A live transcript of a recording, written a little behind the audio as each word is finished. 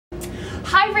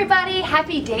Hi everybody,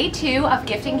 happy day 2 of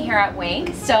gifting here at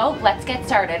Whink. So let's get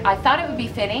started. I thought it would be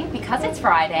fitting because it's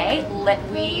Friday,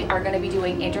 we are going to be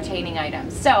doing entertaining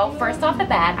items. So first off the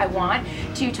bat, I want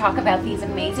to talk about these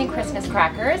amazing Christmas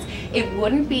crackers. It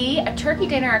wouldn't be a turkey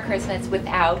dinner at Christmas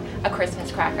without a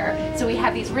Christmas cracker. So we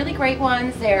have these really great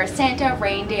ones. They're Santa,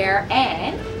 reindeer,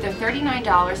 and they're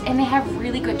 $39, and they have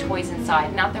really good toys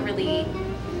inside, not the really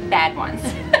bad ones.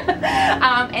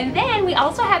 And then we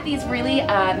also have these really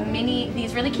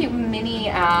cute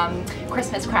mini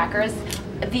Christmas crackers.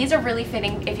 These are really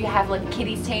fitting if you have like a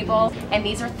kiddies table, and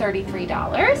these are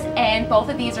 $33, and both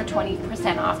of these are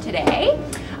 20% off today.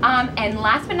 And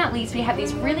last but not least, we have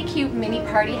these really cute mini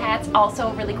party hats, also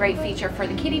a really great feature for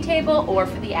the kiddie table or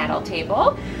for the adult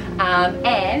table.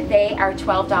 And they are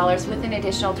 $12 with an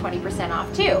additional 20%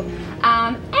 off too.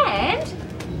 And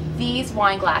these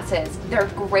wine glasses, they're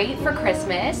great for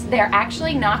Christmas. They're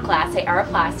actually not glass, they are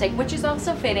plastic, which is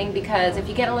also fitting because if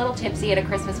you get a little tipsy at a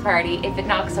Christmas party, if it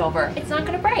knocks over, it's not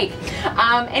gonna break.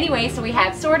 Anyway, so we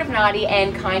have sort of naughty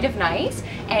and kind of nice,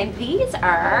 and these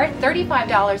are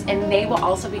 $35, and they will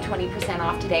also be 20%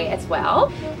 off today as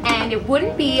well. And it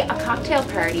wouldn't be a cocktail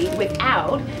party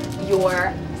without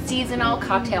your seasonal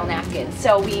cocktail napkins.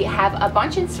 So we have a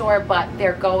bunch in store, but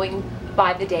they're going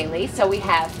by the daily. So we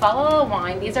have Follow a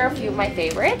Wine. These are a few of my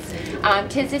favorites.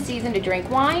 'Tis the season to drink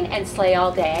wine and slay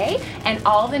all day. And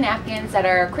all the napkins that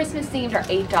are Christmas themed are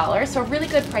 $8, so a really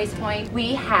good price point.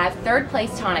 We have Third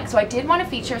Place Tonic. So I did want to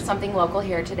feature something local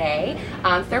here today.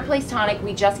 Third Place Tonic,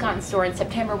 we just got in store in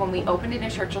September when we opened it in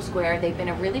Churchill Square. They've been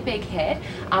a really big hit.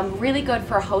 Really good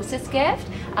for a hostess gift.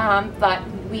 But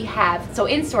we have, so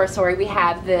in store, sorry, we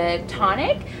have the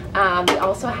tonic. We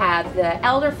also have the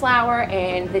elderflower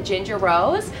and the ginger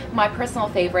rose. My personal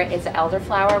favorite is the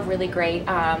elderflower, really great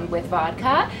with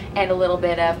vodka and a little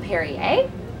bit of Perrier.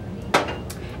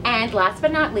 And last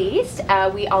but not least,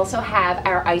 we also have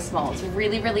our ice molds.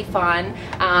 Really fun.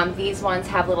 These ones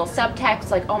have little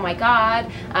subtext like, oh my god,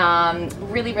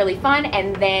 really fun.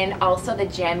 And then also the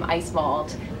gem ice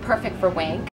mold, perfect for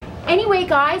Whink. Anyway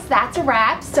guys, that's a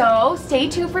wrap, so stay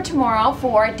tuned for tomorrow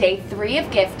for day 3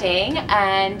 of gifting,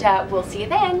 and we'll see you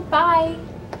then. Bye!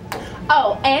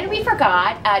 Oh, and we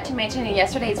forgot to mention in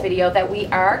yesterday's video that we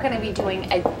are going to be doing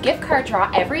a gift card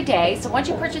draw every day. So once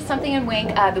you purchase something in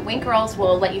Whink, the Whink girls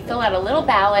will let you fill out a little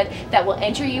ballot that will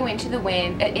enter you into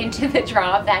the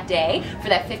draw of that day for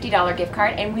that $50 gift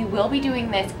card. And we will be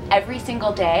doing this every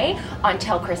single day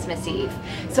until Christmas Eve.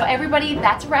 So everybody,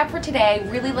 that's a wrap for today.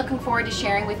 Really looking forward to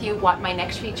sharing with you what my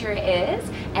next feature is,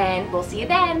 and we'll see you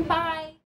then. Bye!